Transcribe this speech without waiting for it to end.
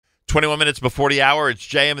21 minutes before the hour. It's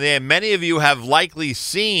JM in the AM. Many of you have likely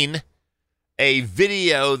seen a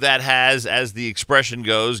video that has, as the expression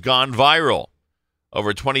goes, gone viral.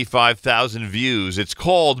 Over 25,000 views. It's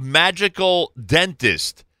called Magical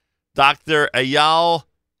Dentist. Dr. Eyal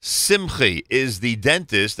Simchi is the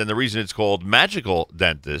dentist, and the reason it's called Magical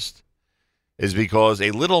Dentist is because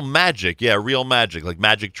a little magic, real magic, like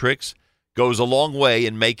magic tricks, goes a long way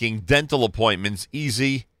in making dental appointments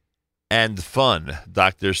easy and fun.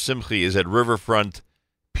 Dr. Simchi is at Riverfront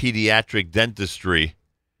Pediatric Dentistry,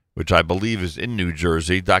 which I believe is in New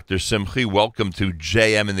Jersey. Dr. Simchi, welcome to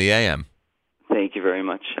JM in the AM. Thank you very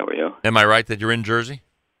much. How are you? Am I right that you're in Jersey?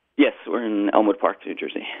 Yes, we're in Elmwood Park, New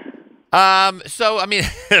Jersey. So, I mean,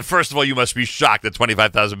 first of all, you must be shocked that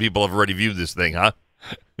 25,000 people have already viewed this thing, huh?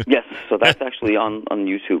 Yes, so that's actually on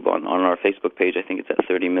YouTube. On our Facebook page, I think it's at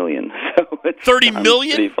 30 million. So it's 30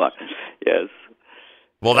 million? Pretty fun. Yes.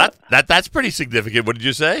 Well, that's pretty significant. What did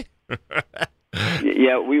you say?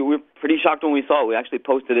 Yeah, we were pretty shocked when we saw it. We actually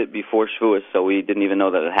posted it before Shavuos, so we didn't even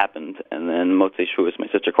know that it happened. And then Motzei Shavuos, my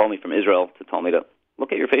sister called me from Israel to tell me to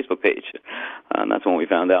look at your Facebook page. And that's when we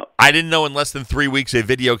found out. I didn't know in less than 3 weeks a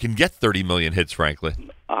video can get 30 million hits, frankly.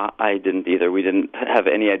 I didn't either. We didn't have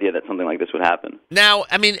any idea that something like this would happen. Now,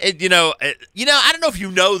 I mean, I don't know if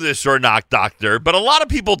you know this or not, Doctor, but a lot of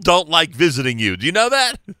people don't like visiting you. Do you know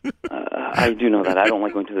that? I do know that. I don't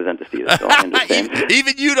like going to the dentist either, so I understand.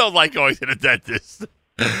 Even you don't like going to the dentist.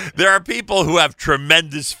 There are people who have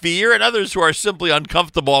tremendous fear and others who are simply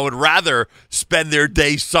uncomfortable and would rather spend their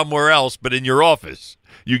day somewhere else but in your office.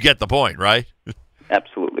 You get the point, right?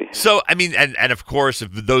 Absolutely. So, I mean, and of course,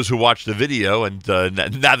 if those who watch the video, and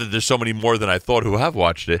now that there's so many more than I thought who have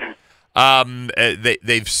watched it,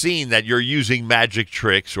 they've seen that you're using magic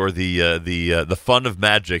tricks or the fun of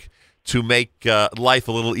magic to make life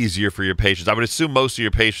a little easier for your patients. I would assume most of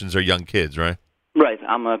your patients are young kids, right? Right.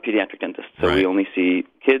 I'm a pediatric dentist, so right. We only see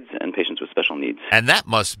kids and patients with special needs. And that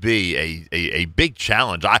must be a big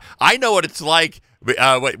challenge. I know what it's like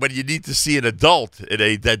when you need to see an adult in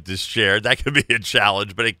a dentist chair. That can be a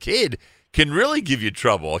challenge, but a kid can really give you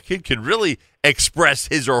trouble. A kid can really express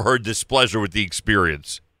his or her displeasure with the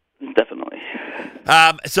experience. Definitely.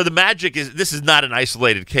 So the magic this is not an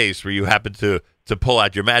isolated case where you happen to pull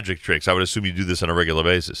out your magic tricks. I would assume you do this on a regular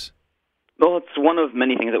basis. Well, it's one of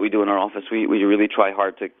many things that we do in our office. We really try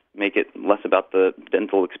hard to make it less about the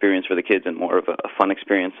dental experience for the kids and more of a fun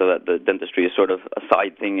experience, so that the dentistry is sort of a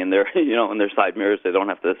side thing in their, in their side mirrors. They don't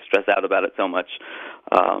have to stress out about it so much.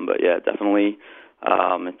 But yeah, definitely,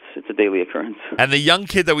 it's a daily occurrence. And the young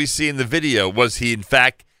kid that we see in the video, was he in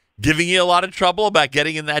fact giving you a lot of trouble about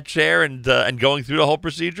getting in that chair and going through the whole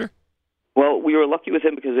procedure? Well, we were lucky with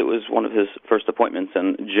him because it was one of his first appointments,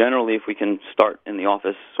 and generally if we can start in the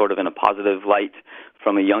office sort of in a positive light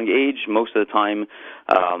from a young age, most of the time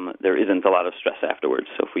there isn't a lot of stress afterwards.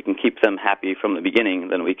 So if we can keep them happy from the beginning,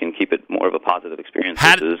 then we can keep it more of a positive experience.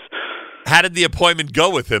 How did the appointment go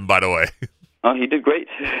with him, by the way? Oh, he did great.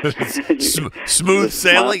 Smooth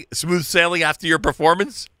sailing after your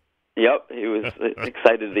performance? Yep, he was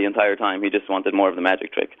excited the entire time. He just wanted more of the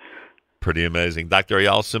magic trick. Pretty amazing. Dr.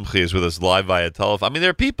 Eyal Simchi is with us live via telephone. I mean,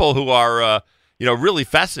 there are people who are, really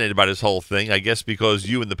fascinated by this whole thing, I guess because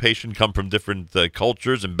you and the patient come from different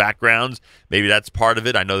cultures and backgrounds. Maybe that's part of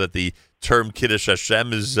it. I know that the term Kiddush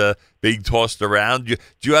Hashem is being tossed around. Do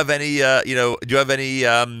you have any,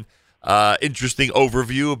 interesting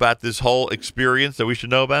overview about this whole experience that we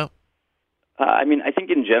should know about? I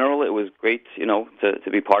think in general it was great,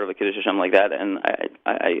 to be part of a Kiddush Hashem like that, and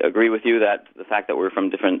I agree with you that the fact that we're from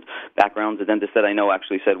different backgrounds, the dentist that I know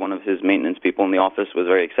actually said one of his maintenance people in the office was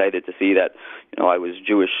very excited to see that, I was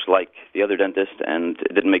Jewish like the other dentist, and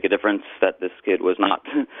it didn't make a difference that this kid was not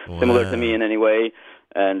similar to me in any way,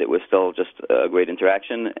 and it was still just a great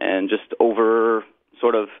interaction, and just over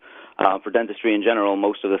sort of for dentistry in general,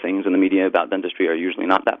 most of the things in the media about dentistry are usually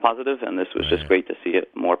not that positive, and this was just great to see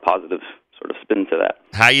a more positive sort of spin to that.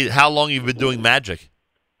 How long have you been doing magic?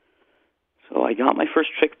 So I got my first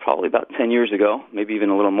trick probably about 10 years ago, maybe even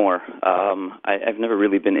a little more. I've never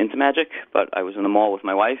really been into magic, but I was in the mall with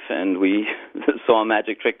my wife, and we saw a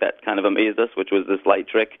magic trick that kind of amazed us, which was this light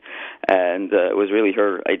trick, and it was really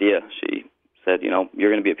her idea. She said,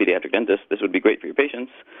 you're going to be a pediatric dentist. This would be great for your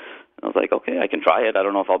patients. I was like, okay, I can try it. I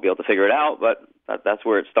don't know if I'll be able to figure it out, but that's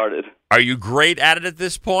where it started. Are you great at it at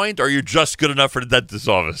this point, or are you just good enough for the dentist's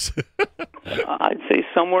office? I'd say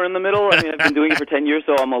somewhere in the middle. I mean, I've been doing it for 10 years,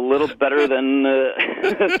 so I'm a little better than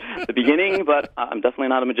the beginning, but I'm definitely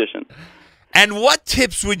not a magician. And what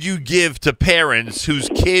tips would you give to parents whose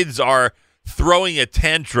kids are throwing a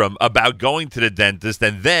tantrum about going to the dentist?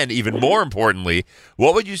 And then, even more importantly,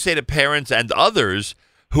 what would you say to parents and others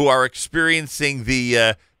who are experiencing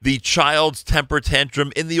the child's temper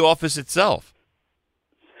tantrum in the office itself?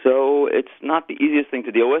 So it's not the easiest thing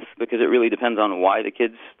to deal with because it really depends on why the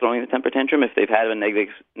kid's throwing the temper tantrum. If they've had a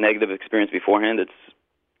negative experience beforehand, it's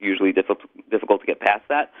usually difficult to get past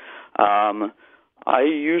that. I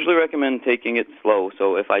usually recommend taking it slow.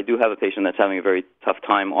 So if I do have a patient that's having a very tough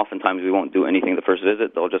time, oftentimes we won't do anything the first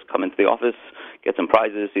visit. They'll just come into the office, get some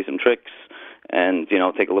prizes, see some tricks, and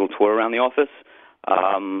take a little tour around the office.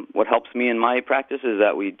 What helps me in my practice is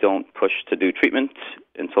that we don't push to do treatment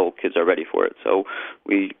until kids are ready for it. So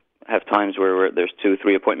we have times where there's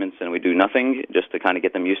 2-3 appointments and we do nothing just to kind of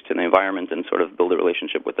get them used to the environment and sort of build a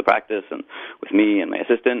relationship with the practice and with me and my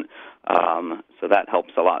assistant. So that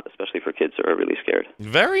helps a lot, especially for kids who are really scared.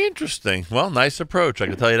 Very interesting. Well, nice approach. I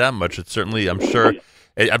can tell you that much. It's certainly, I'm sure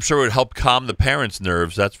it would help calm the parents'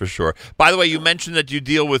 nerves, that's for sure. By the way, you mentioned that you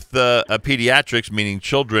deal with pediatrics, meaning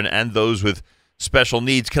children, and those with special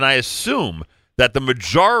needs. Can I assume that the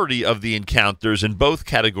majority of the encounters in both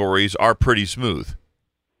categories are pretty smooth?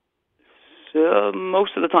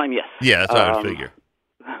 Most of the time, yes. Yeah, that's what I would figure.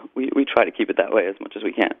 We try to keep it that way as much as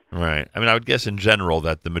we can. Right. I mean, I would guess in general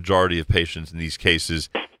that the majority of patients in these cases,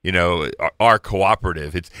 are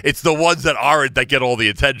cooperative. It's the ones that aren't that get all the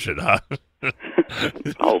attention, huh?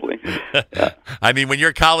 Probably. Yeah. I mean, when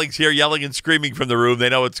your colleagues hear yelling and screaming from the room, they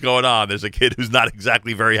know what's going on. There's a kid who's not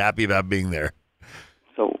exactly very happy about being there.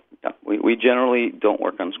 So we generally don't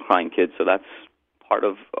work on crying kids, so that's part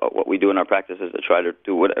of what we do in our practice is to try to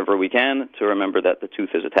do whatever we can to remember that the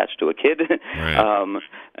tooth is attached to a kid, right.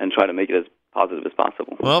 And try to make it as positive as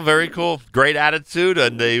possible. Well, very cool. Great attitude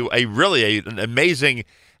and an amazing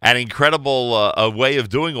and incredible way of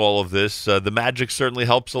doing all of this. The magic certainly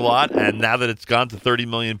helps a lot, and now that it's gone to 30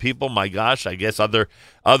 million people, my gosh, I guess other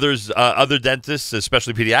dentists,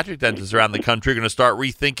 especially pediatric dentists around the country, are going to start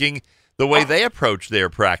rethinking the way they approach their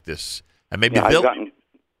practice. And maybe I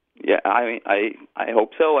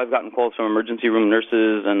hope so. I've gotten calls from emergency room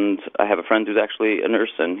nurses, and I have a friend who's actually a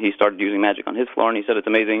nurse, and he started using magic on his floor, and he said it's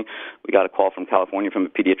amazing. We got a call from California from a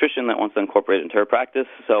pediatrician that wants to incorporate it into her practice.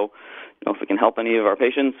 So, if we can help any of our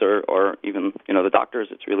patients or even, the doctors,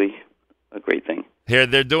 it's really a great thing. Here,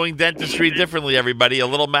 they're doing dentistry differently, everybody. A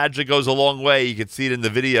little magic goes a long way. You can see it in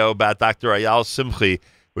the video about Dr. Eyal Simchi,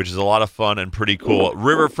 which is a lot of fun and pretty cool.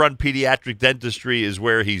 Riverfront Pediatric Dentistry is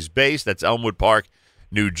where he's based. That's Elmwood Park,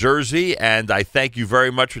 New Jersey, and I thank you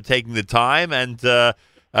very much for taking the time and a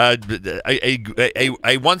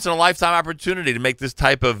once-in-a-lifetime opportunity to make this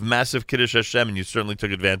type of massive Kiddush Hashem, and you certainly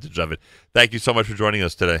took advantage of it. Thank you so much for joining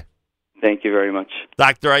us today. Thank you very much.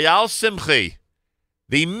 Dr. Eyal Simchi,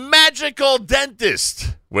 the magical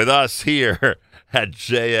dentist, with us here at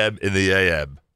JM in the AM.